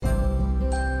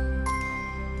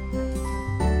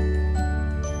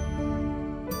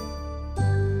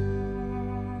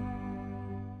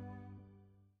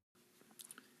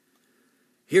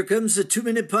Here comes the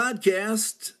 2-Minute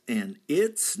Podcast, and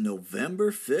it's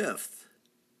November 5th.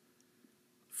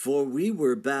 For we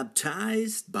were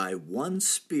baptized by one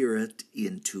Spirit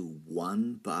into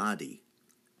one body.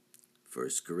 1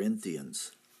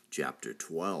 Corinthians chapter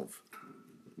 12.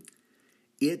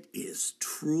 It is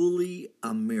truly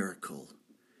a miracle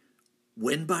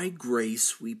when by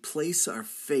grace we place our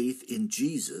faith in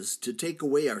Jesus to take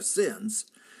away our sins.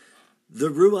 The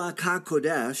Ruach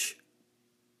HaKodesh,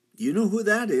 you know who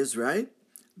that is, right?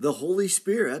 The Holy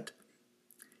Spirit.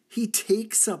 He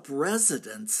takes up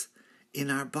residence in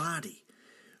our body.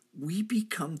 We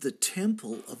become the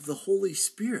temple of the Holy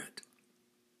Spirit.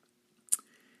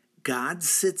 God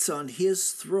sits on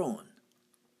his throne.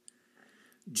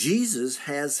 Jesus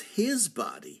has his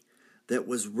body that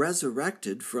was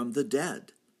resurrected from the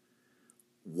dead.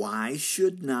 Why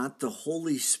should not the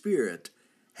Holy Spirit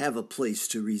have a place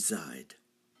to reside?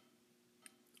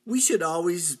 We should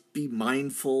always be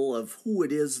mindful of who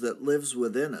it is that lives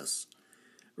within us.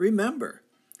 Remember,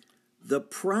 the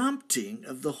prompting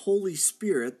of the Holy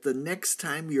Spirit the next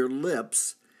time your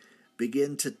lips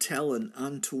begin to tell an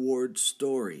untoward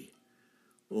story,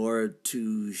 or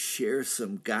to share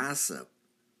some gossip,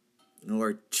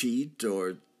 or cheat,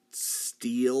 or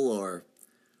steal, or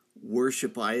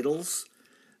worship idols,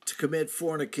 to commit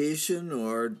fornication,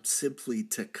 or simply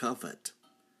to covet.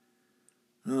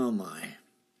 Oh my.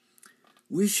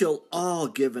 We shall all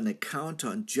give an account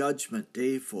on Judgment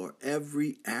Day for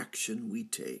every action we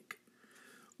take.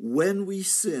 When we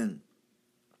sin,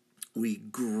 we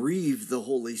grieve the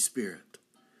Holy Spirit,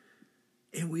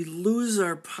 and we lose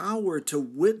our power to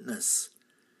witness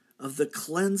of the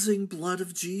cleansing blood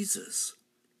of Jesus.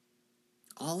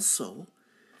 Also,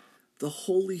 the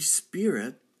Holy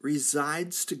Spirit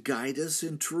resides to guide us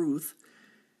in truth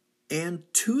and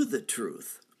to the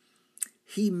truth.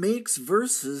 He makes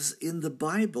verses in the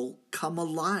Bible come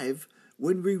alive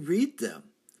when we read them.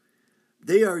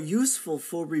 They are useful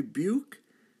for rebuke,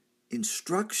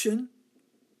 instruction,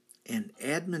 and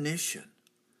admonition.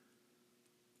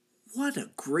 What a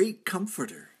great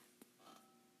comforter.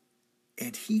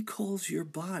 And he calls your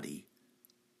body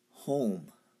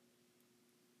home.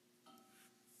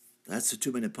 That's the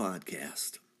 2-Minute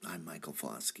Podcast. I'm Michael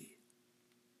Foskey.